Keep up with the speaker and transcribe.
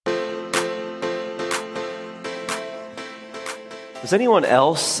Was anyone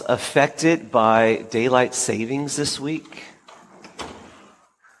else affected by daylight savings this week?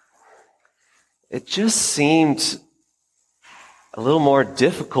 It just seemed a little more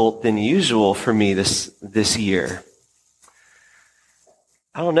difficult than usual for me this year.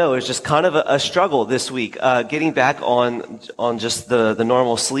 I don't know, it was just kind of a struggle this week, getting back on just the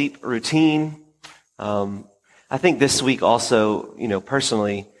normal sleep routine. I think this week also,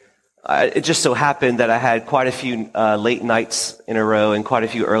 personally, it just so happened that I had quite a few late nights in a row and quite a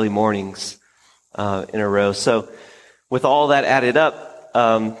few early mornings in a row. So with all that added up,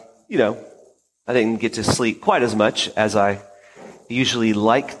 I didn't get to sleep quite as much as I usually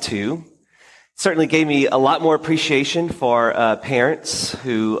like to. Certainly gave me a lot more appreciation for parents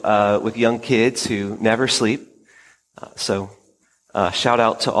who, with young kids who never sleep. So shout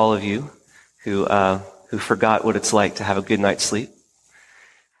out to all of you who forgot what it's like to have a good night's sleep.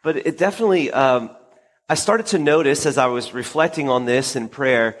 But it definitely, I started to notice as I was reflecting on this in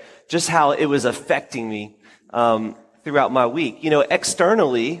prayer, just how it was affecting me throughout my week.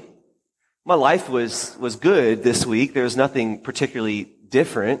 Externally, my life was good this week. There was nothing particularly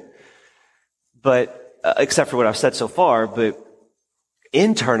different, but except for what I've said so far. But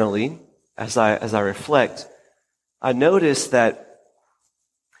internally, as I reflect, I noticed that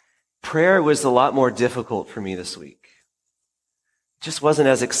prayer was a lot more difficult for me this week. Just wasn't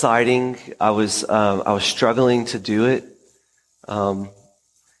as exciting. I was struggling to do it.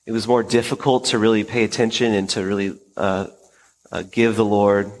 It was more difficult to really pay attention and to really give the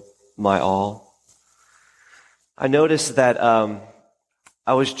Lord my all. I noticed that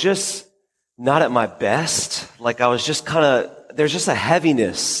I was just not at my best. Like I was just there's just a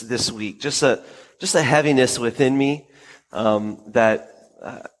heaviness this week, just a heaviness within me that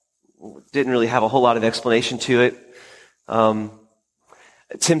didn't really have a whole lot of explanation to it.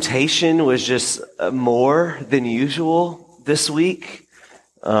 Temptation was just more than usual this week.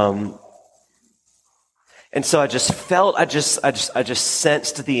 And so I just felt, I just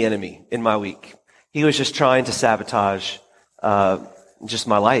sensed the enemy in my week. He was just trying to sabotage, just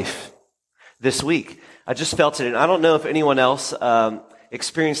my life this week. I just felt it. And I don't know if anyone else,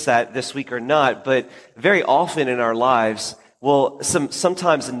 experienced that this week or not, but very often in our lives,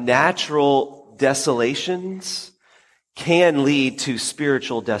 sometimes natural desolations can lead to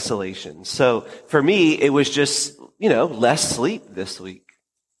spiritual desolation. So for me, it was just, less sleep this week,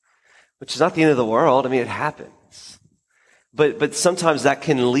 which is not the end of the world. I mean, it happens. But sometimes that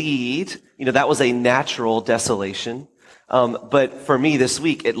can lead, that was a natural desolation. But for me this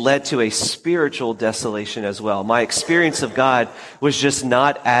week, it led to a spiritual desolation as well. My experience of God was just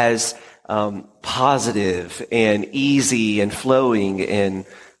not as positive and easy and flowing, and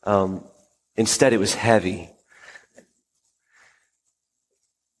instead it was heavy.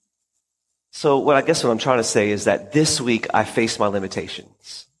 So what I'm trying to say is that this week I faced my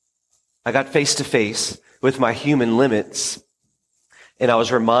limitations. I got face to face with my human limits, and I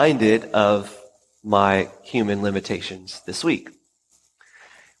was reminded of my human limitations this week,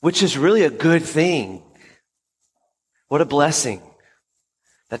 which is really a good thing. What a blessing.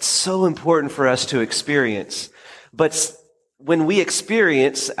 That's so important for us to experience. But when we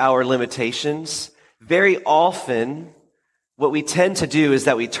experience our limitations, very often what we tend to do is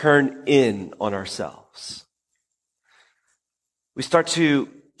that we turn in on ourselves. We start to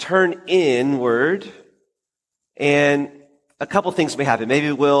turn inward, and a couple things may happen.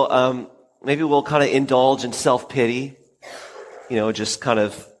 Maybe we'll kind of indulge in self-pity, just kind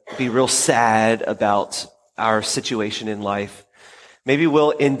of be real sad about our situation in life. Maybe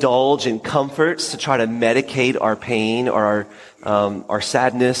we'll indulge in comforts to try to medicate our pain or our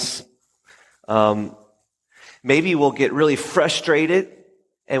sadness. Maybe we'll get really frustrated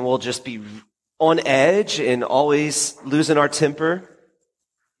and we'll just be on edge and always losing our temper,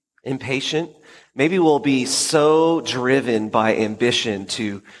 impatient. Maybe we'll be so driven by ambition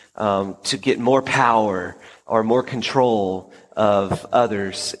to get more power or more control of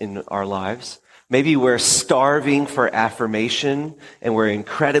others in our lives. Maybe we're starving for affirmation and we're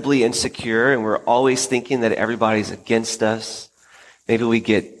incredibly insecure and we're always thinking that everybody's against us. Maybe we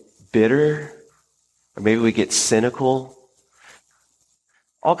get bitter. Or maybe we get cynical.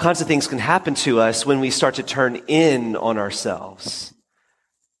 All kinds of things can happen to us when we start to turn in on ourselves.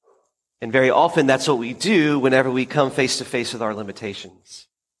 And very often that's what we do whenever we come face to face with our limitations.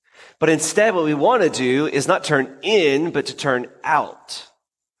 But instead what we want to do is not turn in, but to turn out.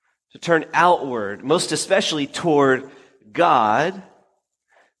 To turn outward, most especially toward God,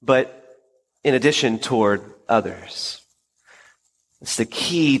 but in addition toward others. It's the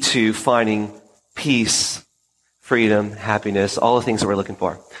key to finding peace, freedom, happiness, all the things that we're looking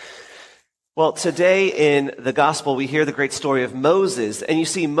for. Well, today in the gospel, we hear the great story of Moses. And you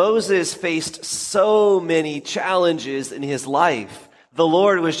see, Moses faced so many challenges in his life. The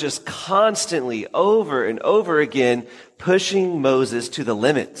Lord was just constantly, over and over again, pushing Moses to the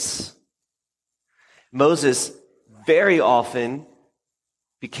limits. Moses very often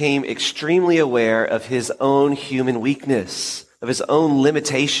became extremely aware of his own human weakness, of his own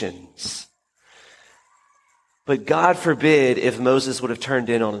limitations. But God forbid if Moses would have turned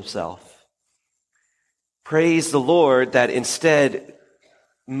in on himself. Praise the Lord that instead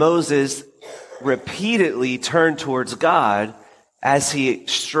Moses repeatedly turned towards God as he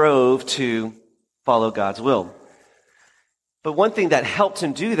strove to follow God's will. But one thing that helped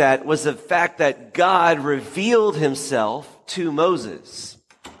him do that was the fact that God revealed himself to Moses.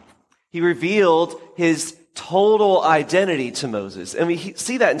 He revealed his total identity to Moses. And we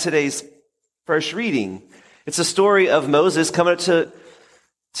see that in today's first reading. It's a story of Moses coming up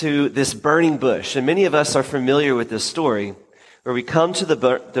to this burning bush. And many of us are familiar with this story where we come to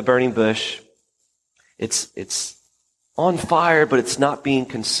the burning bush. It's on fire, but it's not being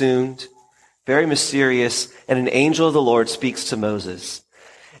consumed. Very mysterious. And an angel of the Lord speaks to Moses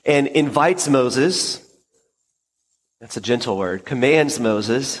and invites Moses, that's a gentle word, commands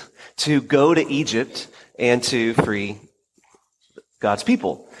Moses to go to Egypt and to free God's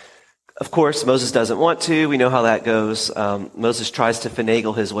people. Of course, Moses doesn't want to. We know how that goes. Moses tries to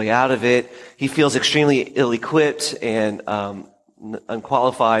finagle his way out of it. He feels extremely ill-equipped and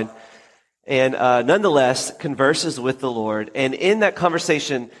unqualified. And nonetheless, converses with the Lord. And in that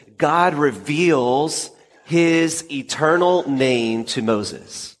conversation, God reveals his eternal name to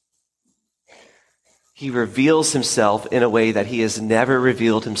Moses. He reveals himself in a way that he has never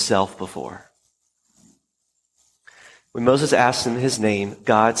revealed himself before. When Moses asks him his name,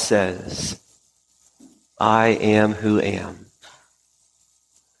 God says, I am who am.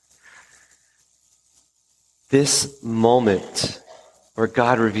 This moment where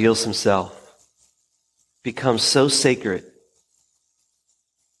God reveals himself becomes so sacred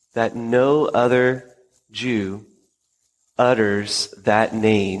that no other Jew utters that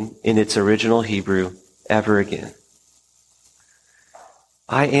name in its original Hebrew ever again.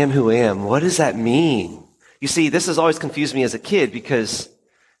 I am who am. What does that mean? You see, this has always confused me as a kid because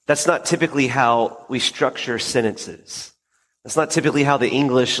that's not typically how we structure sentences. That's not typically how the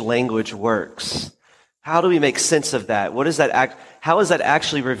English language works. How do we make sense of that? What is that how is that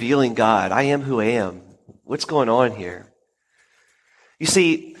actually revealing God? I am who I am. What's going on here? You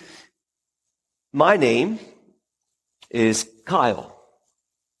see, my name is Kyle.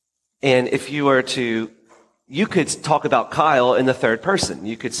 And if you were to, you could talk about Kyle in the third person.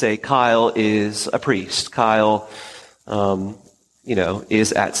 You could say Kyle is a priest. Kyle,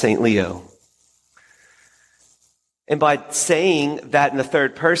 is at St. Leo. And by saying that in the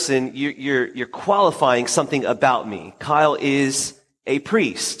third person, you're qualifying something about me. Kyle is a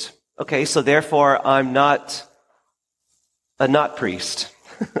priest. Okay, so therefore I'm not a not priest.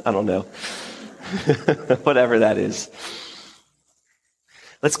 I don't know. Whatever that is.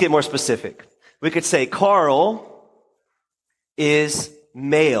 Let's get more specific. We could say Carl is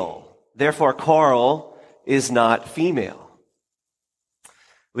male. Therefore, Carl is not female.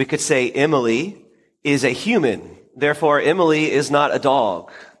 We could say Emily is a human. Therefore, Emily is not a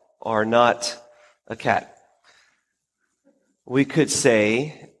dog or not a cat. We could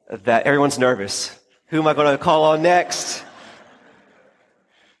say that everyone's nervous. Who am I going to call on next?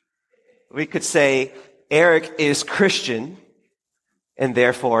 We could say Eric is Christian and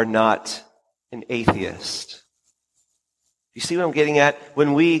therefore not an atheist. You see what I'm getting at?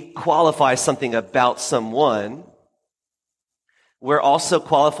 When we qualify something about someone, we're also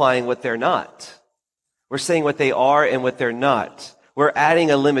qualifying what they're not. We're saying what they are and what they're not. We're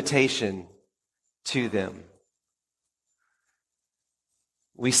adding a limitation to them.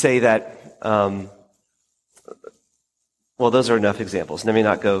 We say that, those are enough examples. Let me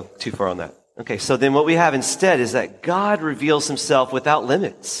not go too far on that. Okay, so then what we have instead is that God reveals himself without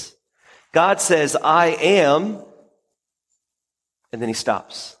limits. God says, I am, and then he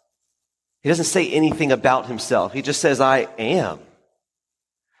stops. He doesn't say anything about himself. He just says, I am.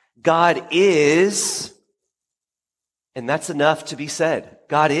 God is, and that's enough to be said.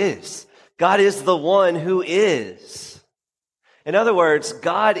 God is. God is the one who is. In other words,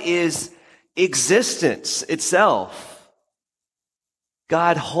 God is existence itself.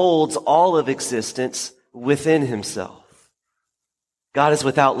 God holds all of existence within himself. God is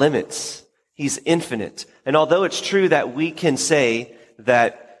without limits. He's infinite. And although it's true that we can say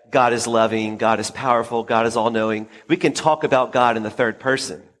that God is loving, God is powerful, God is all-knowing, we can talk about God in the third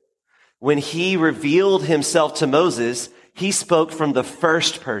person. When he revealed himself to Moses, he spoke from the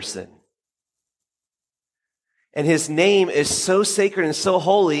first person. And his name is so sacred and so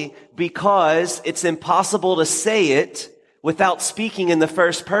holy because it's impossible to say it without speaking in the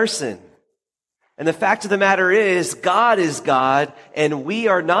first person. And the fact of the matter is God, and we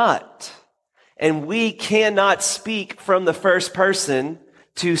are not. And we cannot speak from the first person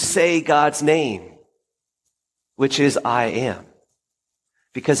to say God's name, which is I am.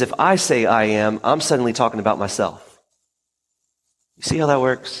 Because if I say I am, I'm suddenly talking about myself. You see how that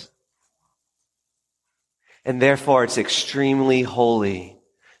works? And therefore, it's extremely holy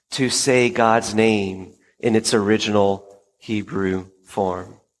to say God's name in its original Hebrew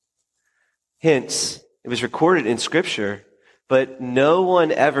form. Hence, it was recorded in Scripture, but no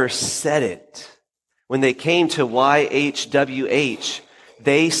one ever said it. When they came to YHWH,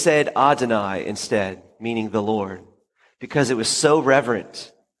 they said Adonai instead, meaning the Lord, because it was so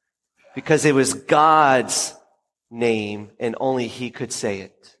reverent, because it was God's name and only he could say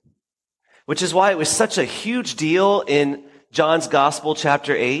it. Which is why it was such a huge deal in John's Gospel,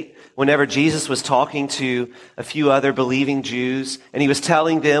 chapter 8, whenever Jesus was talking to a few other believing Jews, and he was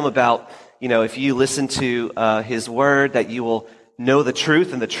telling them about, if you listen to his word, that you will know the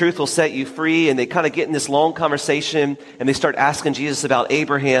truth, and the truth will set you free. And they kind of get in this long conversation, and they start asking Jesus about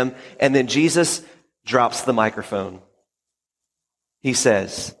Abraham, and then Jesus drops the microphone. He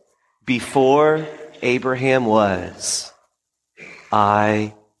says, "Before Abraham was,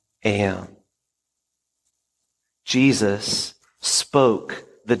 I am." Jesus spoke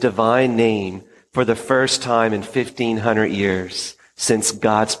the divine name for the first time in 1,500 years since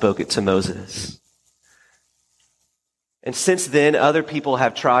God spoke it to Moses. And since then, other people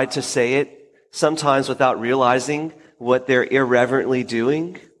have tried to say it, sometimes without realizing what they're irreverently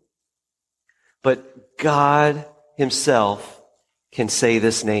doing. But God himself can say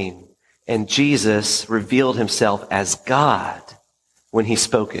this name. And Jesus revealed himself as God when he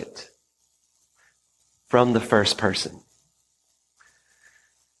spoke it from the first person.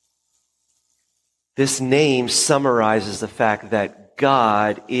 This name summarizes the fact that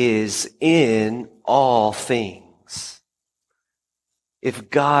God is in all things.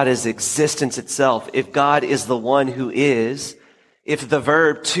 If God is existence itself, if God is the one who is, if the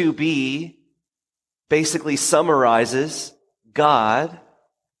verb to be basically summarizes God,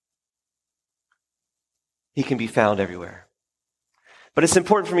 he can be found everywhere. But it's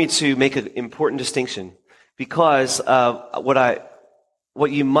important for me to make an important distinction, because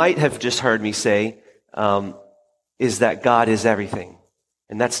what you might have just heard me say is that God is everything.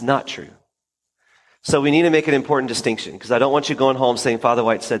 And that's not true. So we need to make an important distinction, because I don't want you going home saying, Father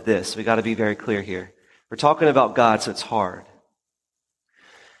White said this. We got to be very clear here. We're talking about God, so it's hard.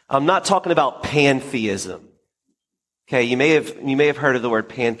 I'm not talking about pantheism. Okay, you may have heard of the word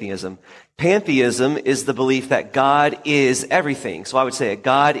pantheism. Pantheism is the belief that God is everything. So I would say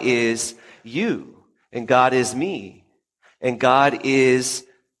God is you, and God is me, and God is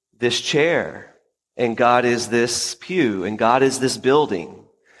this chair, and God is this pew, and God is this building.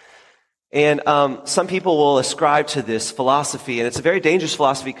 And some people will ascribe to this philosophy, and it's a very dangerous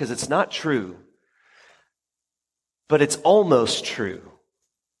philosophy because it's not true, but it's almost true,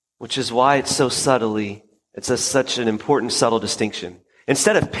 which is why it's so subtly, such an important subtle distinction.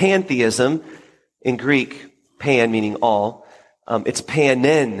 Instead of pantheism, in Greek, pan meaning all, it's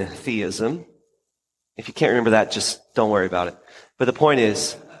panentheism. If you can't remember that, just don't worry about it. But the point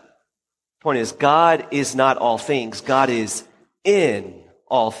is, God is not all things. God is in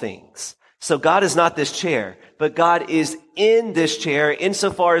all things. So God is not this chair, but God is in this chair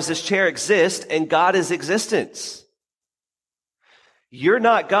insofar as this chair exists, and God is existence. You're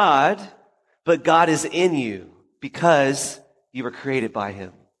not God, but God is in you because you were created by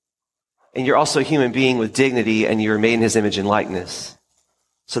him. And you're also a human being with dignity, and you were made in his image and likeness.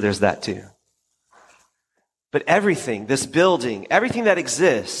 So there's that too. But everything, this building, everything that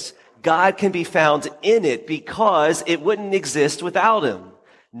exists, God can be found in it because it wouldn't exist without him.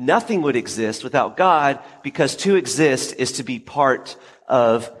 Nothing would exist without God, because to exist is to be part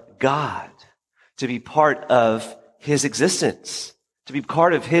of God, to be part of his existence, to be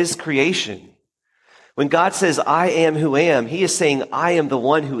part of his creation. When God says, I am who am, he is saying, I am the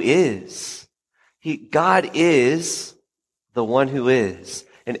one who is. God is the one who is.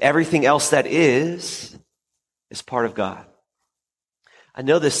 And everything else that is part of God. I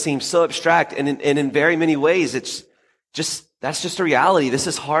know this seems so abstract, and in very many ways, that's just a reality. This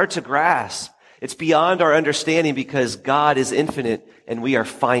is hard to grasp. It's beyond our understanding because God is infinite and we are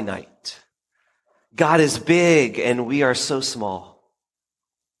finite. God is big and we are so small.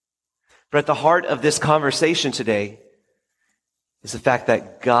 But at the heart of this conversation today is the fact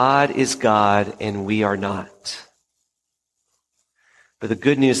that God is God and we are not. But the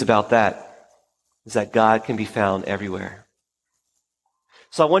good news about that is that God can be found everywhere.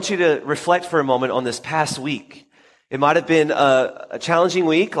 So I want you to reflect for a moment on this past week. It might have been a challenging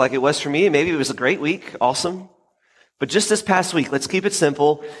week like it was for me. Maybe it was a great week. Awesome. But just this past week, let's keep it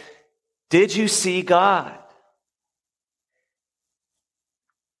simple. Did you see God?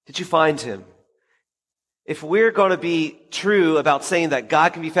 Did you find him? If we're going to be true about saying that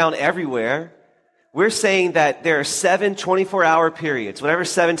God can be found everywhere, we're saying that there are 7 24-hour periods. Whatever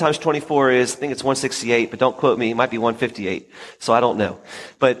 7 times 24 is, I think it's 168, but don't quote me. It might be 158, so I don't know.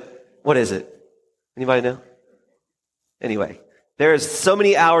 But what is it? Anybody know? Anyway, there's so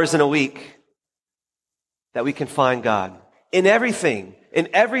many hours in a week that we can find God. In everything, in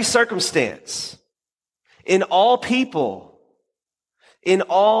every circumstance, in all people, in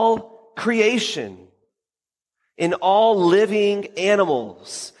all creation, in all living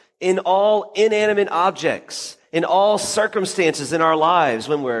animals, in all inanimate objects, in all circumstances in our lives,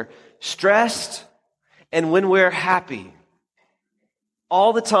 when we're stressed and when we're happy.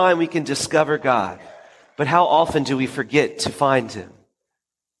 All the time we can discover God. But how often do we forget to find him?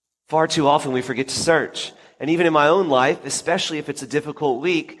 Far too often we forget to search. And even in my own life, especially if it's a difficult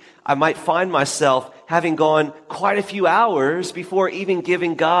week, I might find myself having gone quite a few hours before even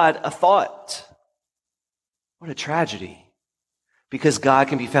giving God a thought. What a tragedy. Because God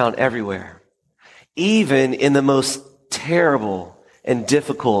can be found everywhere, even in the most terrible and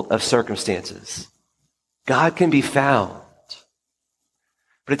difficult of circumstances. God can be found.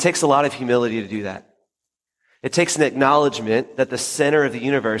 But it takes a lot of humility to do that. It takes an acknowledgement that the center of the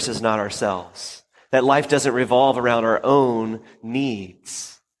universe is not ourselves, that life doesn't revolve around our own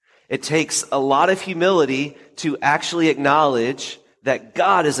needs. It takes a lot of humility to actually acknowledge that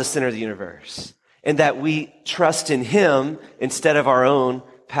God is the center of the universe, and that we trust in him instead of our own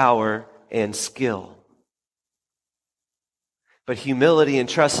power and skill. But humility and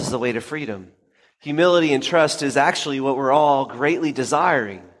trust is the way to freedom. Humility and trust is actually what we're all greatly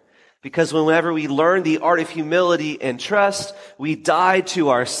desiring. Because whenever we learn the art of humility and trust, we die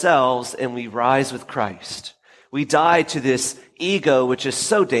to ourselves and we rise with Christ. We die to this ego, which is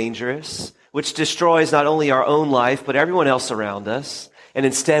so dangerous, which destroys not only our own life, but everyone else around us. And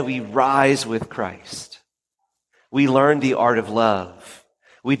instead, we rise with Christ. We learn the art of love.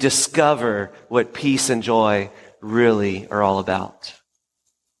 We discover what peace and joy really are all about.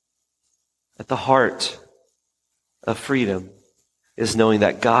 At the heart of freedom is knowing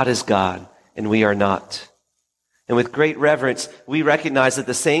that God is God and we are not. And with great reverence, we recognize that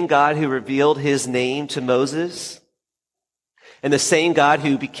the same God who revealed his name to Moses and the same God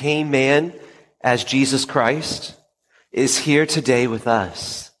who became man as Jesus Christ is here today with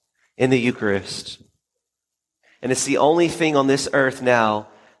us in the Eucharist. And it's the only thing on this earth now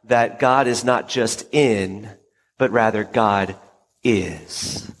that God is not just in, but rather God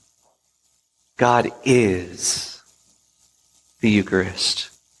is. God is the Eucharist,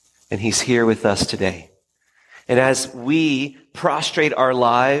 and he's here with us today. And as we prostrate our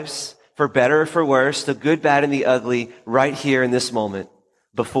lives, for better or for worse, the good, bad, and the ugly, right here in this moment,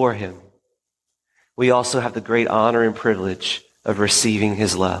 before him, we also have the great honor and privilege of receiving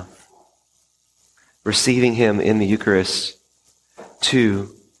his love, receiving him in the Eucharist to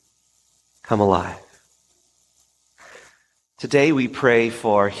come alive. Today we pray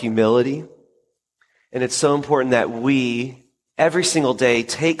for humility, and it's so important that we, every single day,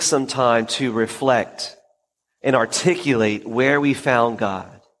 take some time to reflect and articulate where we found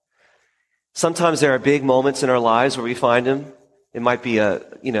God. Sometimes there are big moments in our lives where we find him. It might be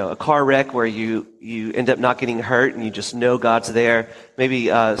a car wreck where you end up not getting hurt and you just know God's there.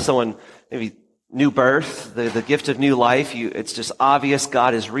 Maybe maybe new birth, the gift of new life. It's just obvious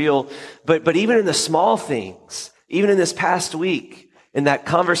God is real. But even in the small things, even in this past week, in that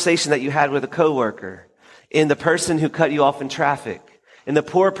conversation that you had with a coworker, in the person who cut you off in traffic, in the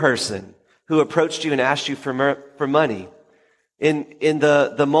poor person who approached you and asked you for money, in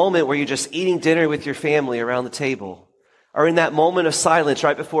the moment where you're just eating dinner with your family around the table, or in that moment of silence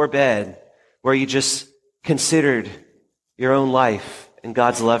right before bed where you just considered your own life and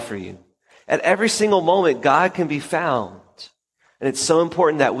God's love for you. At every single moment, God can be found. And it's so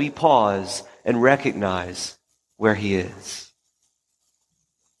important that we pause and recognize where he is.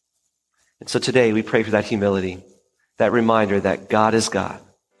 And so today we pray for that humility, that reminder that God is God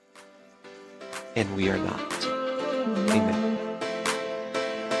and we are not. Amen.